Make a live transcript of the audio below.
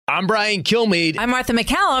I'm Brian Kilmeade. I'm Martha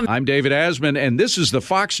McCallum. I'm David Asman, and this is the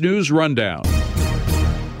Fox News Rundown.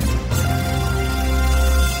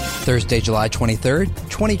 Thursday, July 23rd,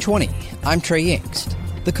 2020. I'm Trey Yingst.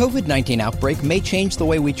 The COVID-19 outbreak may change the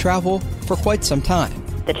way we travel for quite some time.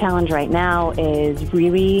 The challenge right now is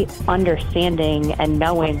really understanding and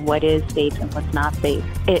knowing what is safe and what's not safe.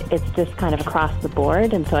 It's just kind of across the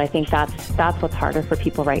board, and so I think that's what's harder for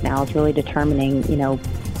people right now is really determining,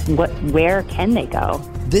 where can they go?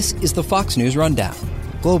 This is the Fox News Rundown.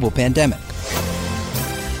 Global pandemic.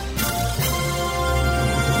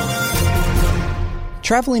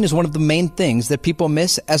 Traveling is one of the main things that people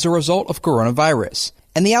miss as a result of coronavirus,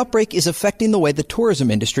 and the outbreak is affecting the way the tourism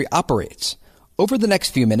industry operates. Over the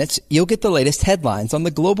next few minutes, you'll get the latest headlines on the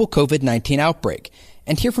global COVID-19 outbreak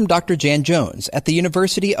and hear from Dr. Jan Jones at the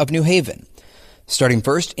University of New Haven. Starting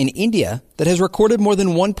first in India, that has recorded more than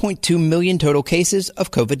 1.2 million total cases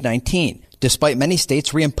of COVID-19. Despite many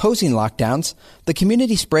states reimposing lockdowns, the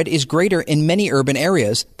community spread is greater in many urban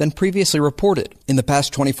areas than previously reported. In the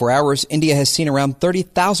past 24 hours, India has seen around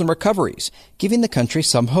 30,000 recoveries, giving the country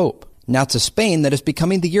some hope. Now to Spain, that is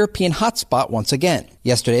becoming the European hotspot once again.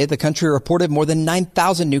 Yesterday, the country reported more than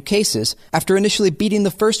 9,000 new cases after initially beating the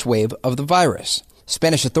first wave of the virus.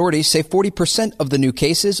 Spanish authorities say 40% of the new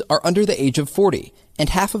cases are under the age of 40, and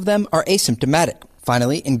half of them are asymptomatic.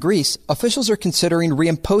 Finally, in Greece, officials are considering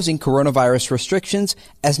reimposing coronavirus restrictions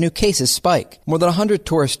as new cases spike. More than 100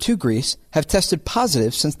 tourists to Greece have tested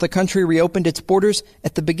positive since the country reopened its borders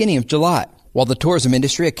at the beginning of July. While the tourism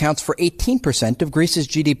industry accounts for 18% of Greece's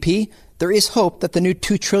GDP, there is hope that the new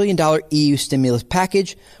 $2 trillion EU stimulus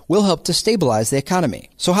package will help to stabilize the economy.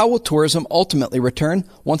 So how will tourism ultimately return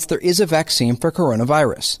once there is a vaccine for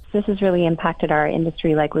coronavirus? This has really impacted our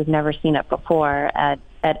industry like we've never seen it before at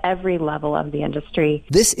every level of the industry.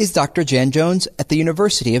 This is Dr. Jan Jones at the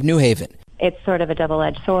University of New Haven. It's sort of a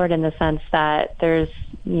double-edged sword in the sense that there's,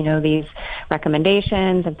 these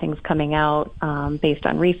recommendations and things coming out based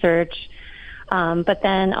on research. But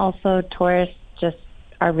then also tourists just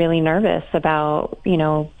are really nervous about,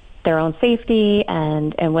 their own safety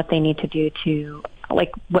and what they need to do to,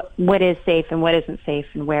 what is safe and what isn't safe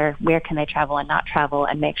and where can they travel and not travel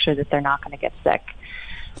and make sure that they're not going to get sick.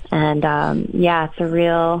 And, it's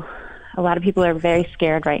a lot of people are very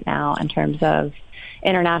scared right now in terms of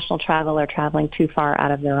international travel or traveling too far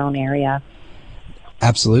out of their own area.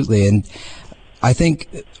 Absolutely. And I think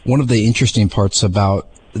one of the interesting parts about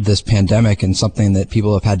this pandemic and something that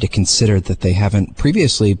people have had to consider that they haven't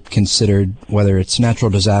previously considered, whether it's natural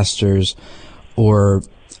disasters or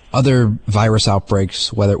other virus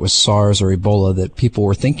outbreaks, whether it was SARS or Ebola, that people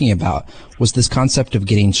were thinking about, was this concept of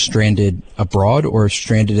getting stranded abroad or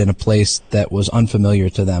stranded in a place that was unfamiliar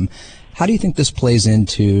to them. How do you think this plays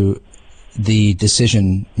into the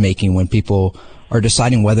decision making when people are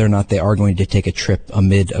deciding whether or not they are going to take a trip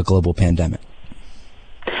amid a global pandemic?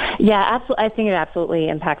 Yeah, absolutely. I think it absolutely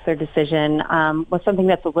impacts their decision. Well, something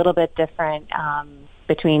that's a little bit different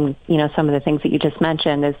between, some of the things that you just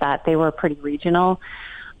mentioned is that they were pretty regional.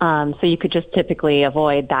 So you could just typically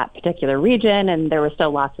avoid that particular region, and there were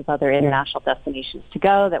still lots of other international destinations to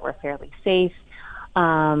go that were fairly safe.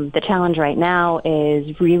 The challenge right now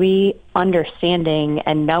is really understanding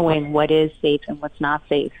and knowing what is safe and what's not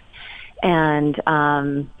safe. And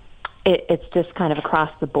it's just kind of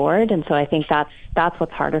across the board. And so I think that's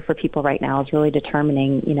what's harder for people right now is really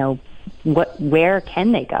determining, where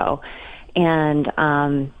can they go? And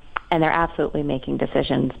they're absolutely making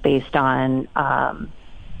decisions based on,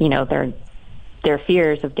 their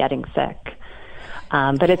fears of getting sick.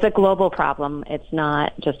 But it's a global problem. It's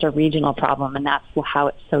not just a regional problem. And that's how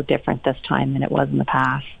it's so different this time than it was in the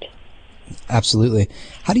past. Absolutely.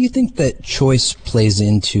 How do you think that choice plays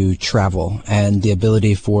into travel and the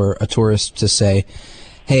ability for a tourist to say,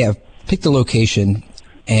 hey, I've picked a location,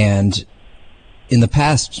 and in the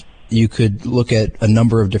past, you could look at a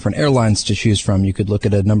number of different airlines to choose from. You could look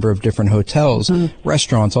at a number of different hotels,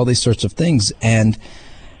 restaurants, all these sorts of things. And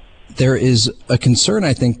there is a concern,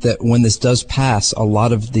 I think, that when this does pass, a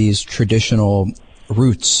lot of these traditional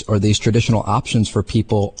routes or these traditional options for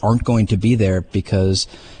people aren't going to be there because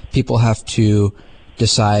people have to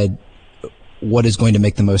decide what is going to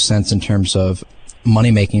make the most sense in terms of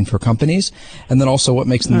money making for companies, and then also what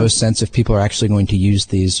makes the most sense if people are actually going to use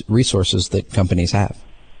these resources that companies have.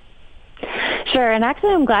 Sure, and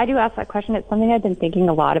actually I'm glad you asked that question. It's something I've been thinking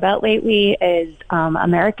a lot about lately is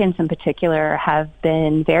Americans in particular have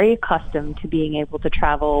been very accustomed to being able to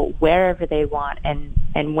travel wherever they want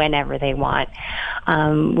and whenever they want,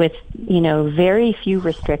 with, very few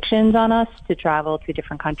restrictions on us to travel to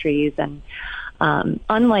different countries. And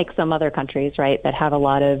unlike some other countries, right, that have a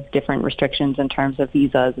lot of different restrictions in terms of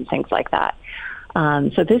visas and things like that.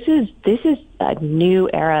 So this is a new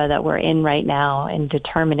era that we're in right now in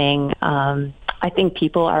determining. I think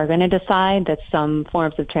people are going to decide that some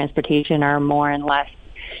forms of transportation are more and less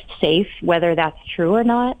safe, whether that's true or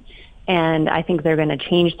not. And I think they're going to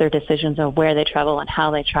change their decisions of where they travel and how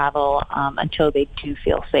they travel until they do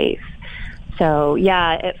feel safe. So,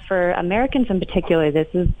 yeah, for Americans in particular, this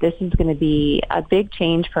is going to be a big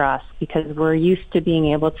change for us because we're used to being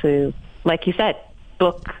able to, like you said,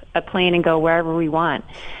 book a plane and go wherever we want.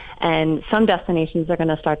 And some destinations are going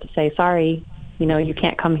to start to say, sorry, you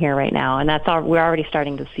can't come here right now. And we're already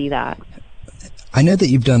starting to see that. I know that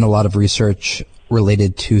you've done a lot of research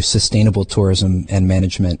related to sustainable tourism and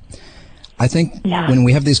management. I think when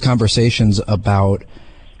we have these conversations about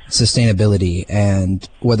sustainability and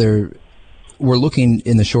whether we're looking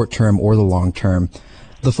in the short term or the long term,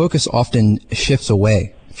 the focus often shifts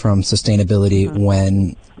away from sustainability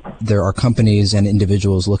when there are companies and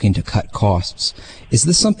individuals looking to cut costs. Is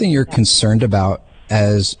this something you're concerned about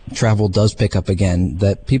as travel does pick up again,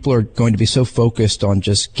 that people are going to be so focused on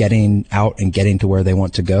just getting out and getting to where they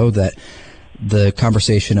want to go that the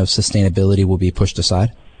conversation of sustainability will be pushed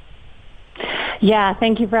aside? Yeah,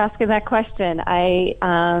 thank you for asking that question.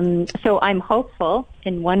 So I'm hopeful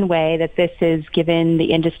in one way that this has given the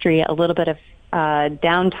industry a little bit of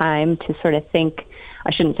downtime to sort of think. I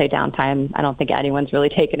shouldn't say downtime. I don't think anyone's really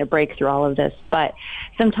taken a break through all of this, but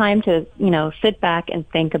some time to, sit back and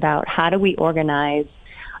think about how do we organize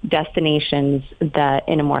destinations that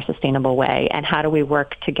in a more sustainable way, and how do we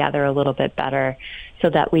work together a little bit better so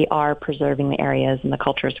that we are preserving the areas and the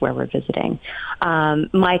cultures where we're visiting.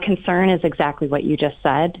 My concern is exactly what you just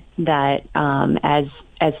said, that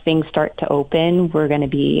as things start to open, we're going to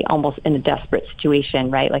be almost in a desperate situation,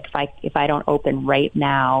 right? Like if I don't open right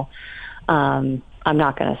now, I'm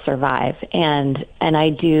not going to survive. And I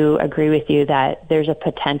do agree with you that there's a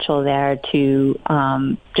potential there to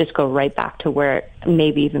just go right back to where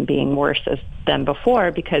maybe even being worse than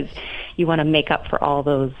before, because you want to make up for all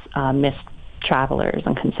those missed travelers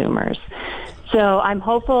and consumers. So I'm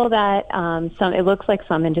hopeful that it looks like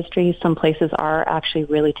some industries, some places are actually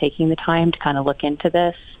really taking the time to kind of look into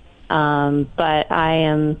this. But I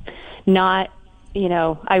am not,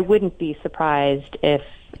 I wouldn't be surprised if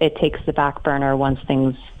it takes the back burner once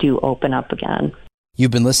things do open up again.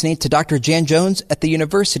 You've been listening to Dr. Jan Jones at the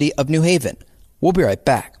University of New Haven. We'll be right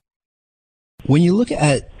back. When you look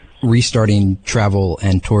at restarting travel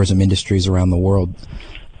and tourism industries around the world,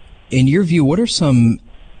 in your view, what are some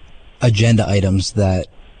agenda items that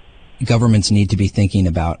governments need to be thinking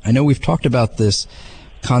about? I know we've talked about this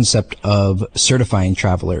concept of certifying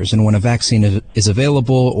travelers, and when a vaccine is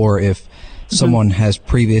available, or if someone has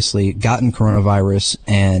previously gotten coronavirus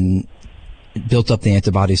and built up the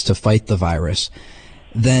antibodies to fight the virus,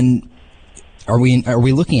 then are we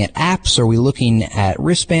looking at apps? Are we looking at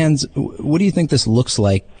wristbands? What do you think this looks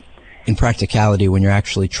like in practicality when you're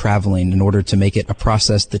actually traveling, in order to make it a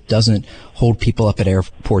process that doesn't hold people up at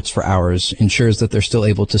airports for hours, ensures that they're still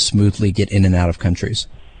able to smoothly get in and out of countries?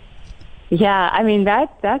 Yeah, I mean,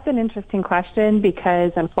 that's an interesting question,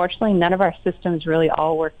 because unfortunately none of our systems really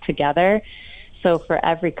all work together. So for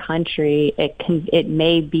every country, it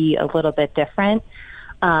may be a little bit different.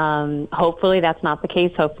 Hopefully that's not the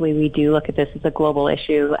case. Hopefully we do look at this as a global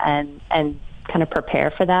issue and kind of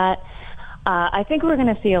prepare for that. I think we're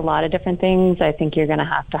going to see a lot of different things. I think you're going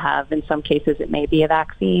to have, in some cases, it may be a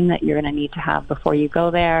vaccine that you're going to need to have before you go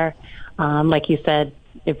there. Like you said,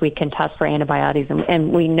 if we can test for antibodies,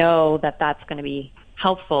 and we know that that's going to be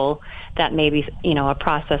helpful, that may be, a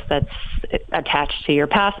process that's attached to your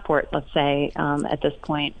passport, let's say, at this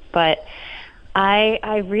point. But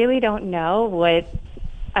I really don't know what,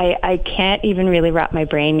 I can't even really wrap my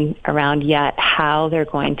brain around yet how they're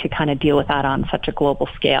going to kind of deal with that on such a global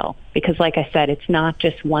scale. Because like I said, it's not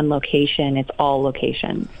just one location, it's all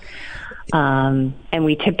locations. And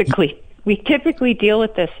we typically deal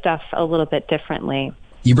with this stuff a little bit differently.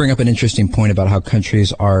 You bring up an interesting point about how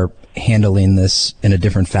countries are handling this in a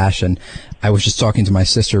different fashion. I was just talking to my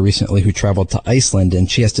sister recently who traveled to Iceland, and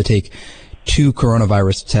she has to take 2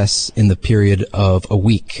 coronavirus tests in the period of a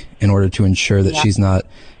week in order to ensure that she's not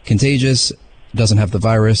contagious, doesn't have the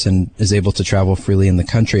virus, and is able to travel freely in the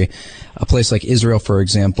country. A place like Israel, for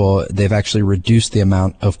example, they've actually reduced the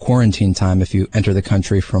amount of quarantine time if you enter the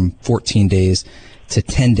country from 14 days to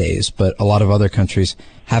 10 days, but a lot of other countries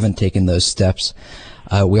haven't taken those steps.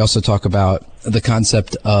 We also talk about the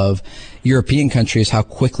concept of European countries, how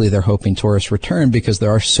quickly they're hoping tourists return because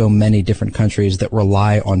there are so many different countries that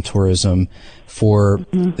rely on tourism for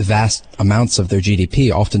vast amounts of their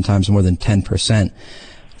GDP, oftentimes more than 10%.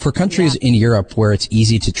 For countries in Europe where it's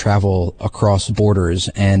easy to travel across borders,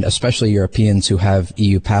 and especially Europeans who have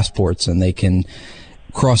EU passports and they can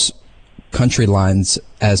cross country lines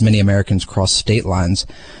as many Americans cross state lines,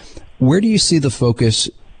 where do you see the focus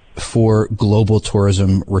for global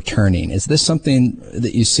tourism returning? Is this something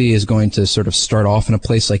that you see is going to sort of start off in a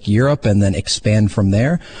place like Europe and then expand from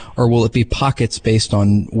there? Or will it be pockets based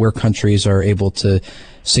on where countries are able to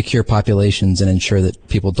secure populations and ensure that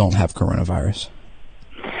people don't have coronavirus?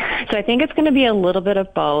 So I think it's going to be a little bit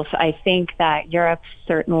of both. I think that Europe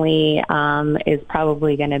certainly is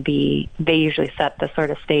probably going to be, they usually set the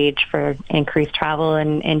sort of stage for increased travel,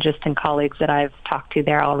 and just in colleagues that I've talked to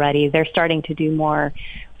there already, they're starting to do more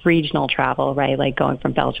regional travel, right? Like going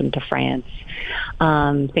from Belgium to France,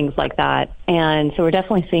 things like that. And so we're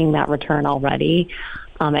definitely seeing that return already.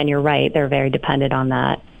 And you're right, they're very dependent on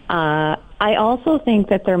that. I also think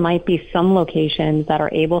that there might be some locations that are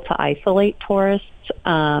able to isolate tourists.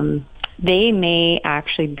 They may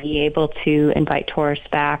actually be able to invite tourists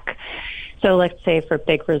back. So let's say for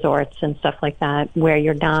big resorts and stuff like that, where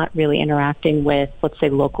you're not really interacting with, let's say,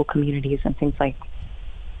 local communities and things like,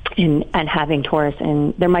 and having tourists,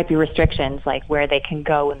 and there might be restrictions like where they can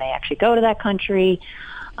go when they actually go to that country.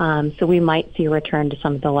 So we might see a return to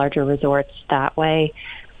some of the larger resorts that way.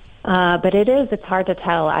 But it's hard to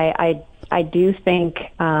tell. I do think,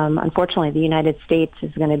 unfortunately, the United States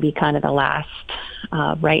is going to be kind of the last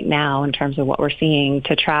right now in terms of what we're seeing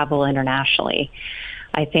to travel internationally.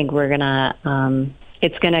 I think we're gonna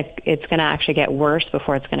it's gonna actually get worse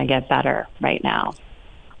before it's gonna get better right now.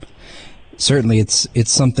 Certainly, it's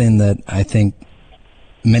something that I think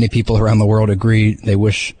many people around the world agree they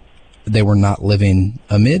wish they were not living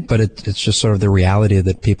amid, but it's just sort of the reality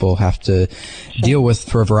that people have to deal with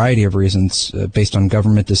for a variety of reasons based on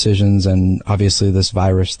government decisions and obviously this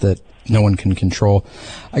virus that no one can control.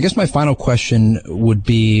 I guess my final question would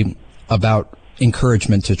be about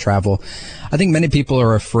encouragement to travel. I think many people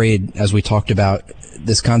are afraid, as we talked about,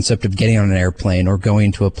 this concept of getting on an airplane or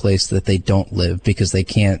going to a place that they don't live because they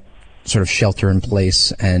can't sort of shelter in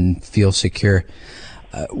place and feel secure.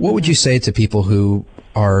 What would you say to people who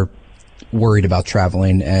are worried about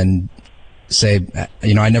traveling and say,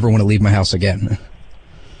 I never want to leave my house again?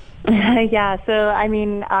 Yeah, so I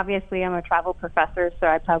mean, obviously I'm a travel professor, so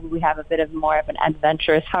I probably have a bit of more of an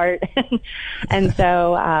adventurous heart. And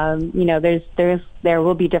so, there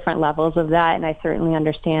will be different levels of that, and I certainly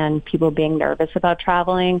understand people being nervous about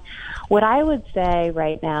traveling. What I would say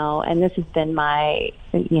right now, and this has been my,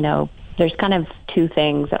 there's kind of two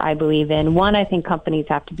things that I believe in. One, I think companies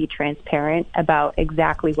have to be transparent about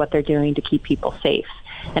exactly what they're doing to keep people safe.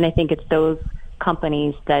 And I think it's those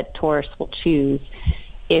companies that tourists will choose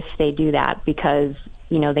if they do that because,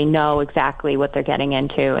 they know exactly what they're getting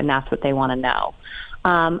into and that's what they want to know.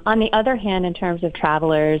 On the other hand, in terms of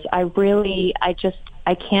travelers, I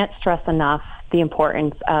can't stress enough the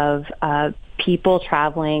importance of people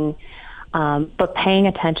traveling but paying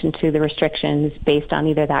attention to the restrictions based on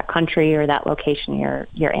either that country or that location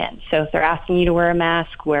you're in. So if they're asking you to wear a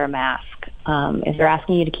mask, wear a mask. If they're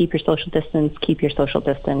asking you to keep your social distance, keep your social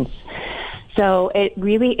distance. So it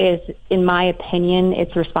really is, in my opinion,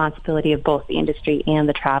 it's the responsibility of both the industry and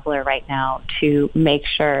the traveler right now to make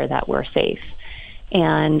sure that we're safe.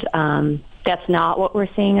 And that's not what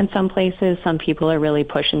we're seeing in some places. Some people are really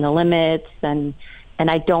pushing the limits, and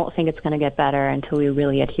I don't think it's going to get better until we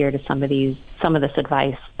really adhere to some of this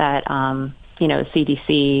advice that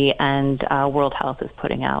CDC and World Health is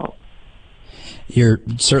putting out. You're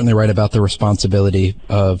certainly right about the responsibility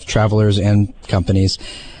of travelers and companies.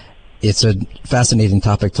 It's a fascinating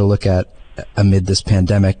topic to look at amid this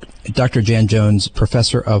pandemic. Dr. Jan Jones,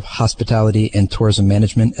 Professor of Hospitality and Tourism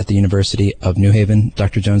Management at the University of New Haven.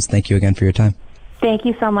 Dr. Jones, thank you again for your time. Thank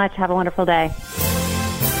you so much. Have a wonderful day.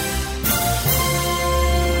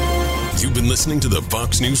 You've been listening to the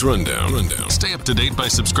Fox News Rundown. Stay up to date by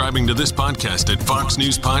subscribing to this podcast at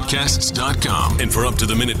foxnewspodcasts.com. And for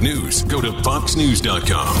up-to-the-minute news, go to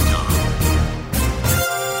foxnews.com.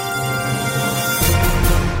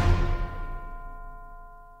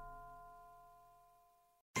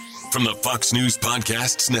 From the Fox News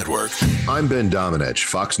Podcasts Network. I'm Ben Domenech,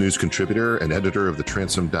 Fox News contributor and editor of the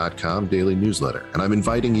Transom.com daily newsletter, and I'm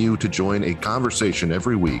inviting you to join a conversation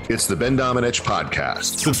every week. It's the Ben Domenech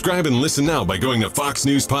Podcast. Subscribe and listen now by going to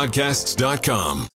foxnewspodcasts.com.